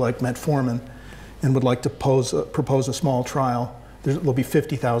drug like metformin and would like to propose a small trial, there'll be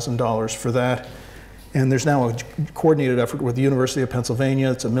 $50,000 for that. And there's now a coordinated effort with the University of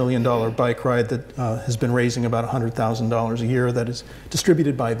Pennsylvania. It's a $1 million bike ride that has been raising about $100,000 a year that is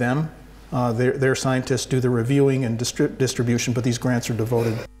distributed by them. Their scientists do the reviewing and distribution, but these grants are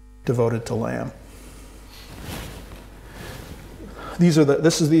devoted to LAM. These are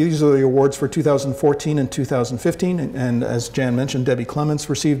the awards for 2014 and 2015, and as Jan mentioned, Debbie Clements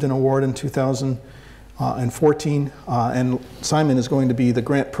received an award in 2014, and Simon is going to be the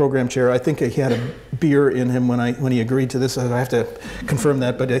grant program chair. I think he had a beer in him when he agreed to this. I have to confirm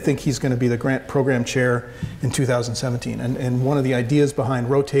that, but I think he's going to be the grant program chair in 2017. And one of the ideas behind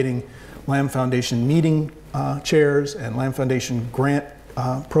rotating LAM Foundation meeting chairs and LAM Foundation grant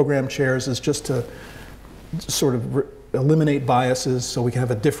program chairs is just to sort of eliminate biases so we can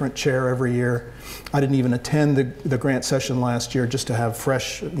have a different chair every year. I didn't even attend the grant session last year just to have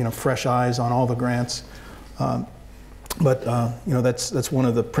fresh eyes on all the grants. That's one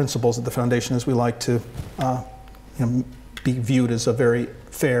of the principles of the foundation, is we like to be viewed as a very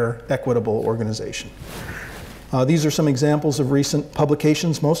fair, equitable organization. These are some examples of recent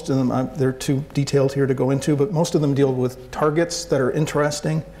publications. Most of them, they're too detailed here to go into, but most of them deal with targets that are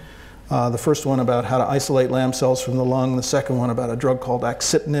interesting. The first one about how to isolate LAM cells from the lung. The second one about a drug called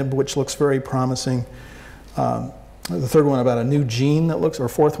axitinib, which looks very promising. The third one about a new gene that looks, or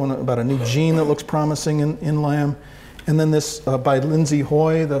fourth one about a new gene that looks promising in LAM. And then this by Lindsay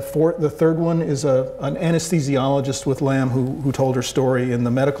Hoy. The third one is an anesthesiologist with LAM who told her story in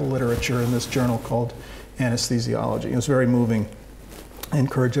the medical literature in this journal called Anesthesiology. It was very moving. I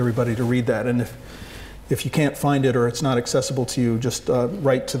encourage everybody to read that. And if you can't find it or it's not accessible to you, just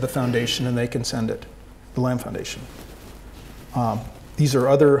write to the foundation and they can send it, the LAM Foundation. These are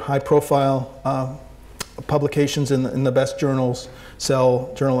other high-profile publications in the best journals: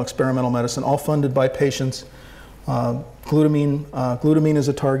 Cell, Journal of Experimental Medicine, all funded by patients. Glutamine is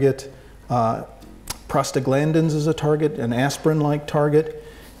a target, prostaglandins is a target, an aspirin-like target,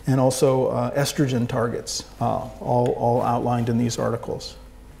 and also estrogen targets, all outlined in these articles.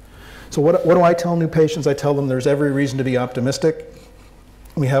 So what do I tell new patients? I tell them there's every reason to be optimistic.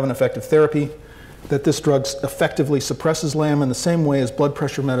 We have an effective therapy, that this drug effectively suppresses LAM in the same way as blood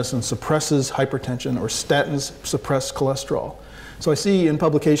pressure medicine suppresses hypertension or statins suppress cholesterol. So I see in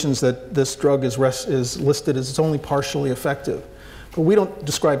publications that this drug is listed as it's only partially effective. But we don't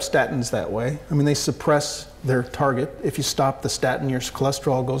describe statins that way. I mean, they suppress their target. If you stop the statin, your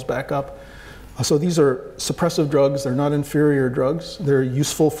cholesterol goes back up. So these are suppressive drugs. They're not inferior drugs. They're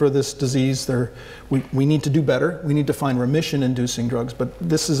useful for this disease. We need to do better. We need to find remission-inducing drugs. But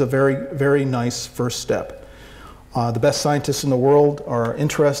this is a very, very nice first step. The best scientists in the world are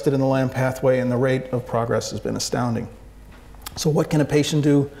interested in the LAM pathway, and the rate of progress has been astounding. So what can a patient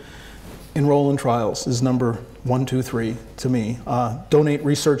do? Enroll in trials is number 1, 2, 3 to me. Donate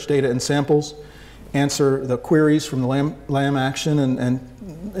research data and samples. Answer the queries from the LAM Action and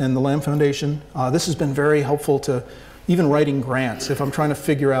the LAM Foundation. This has been very helpful to even writing grants. If I'm trying to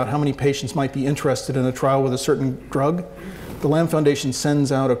figure out how many patients might be interested in a trial with a certain drug, the LAM Foundation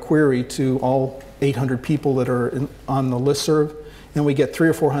sends out a query to all 800 people that are on the listserv, and we get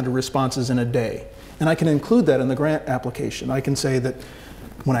 300 or 400 responses in a day. And I can include that in the grant application. I can say that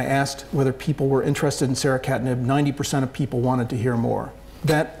when I asked whether people were interested in saracatinib, 90% of people wanted to hear more.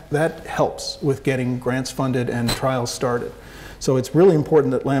 that helps with getting grants funded and trials started. So it's really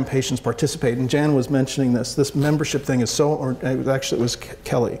important that LAM patients participate. And Jan was mentioning this membership thing is so, or actually it was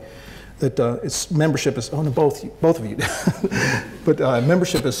Kelly, that membership is, oh no, both of you, but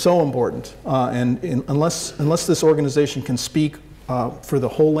membership is so important. Unless this organization can speak for the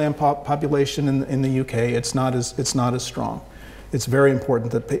whole LAM population in the UK, it's not as strong. It's very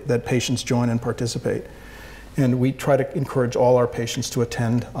important that patients join and participate. And we try to encourage all our patients to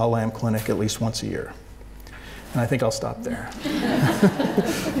attend a LAM clinic at least once a year. And I think I'll stop there.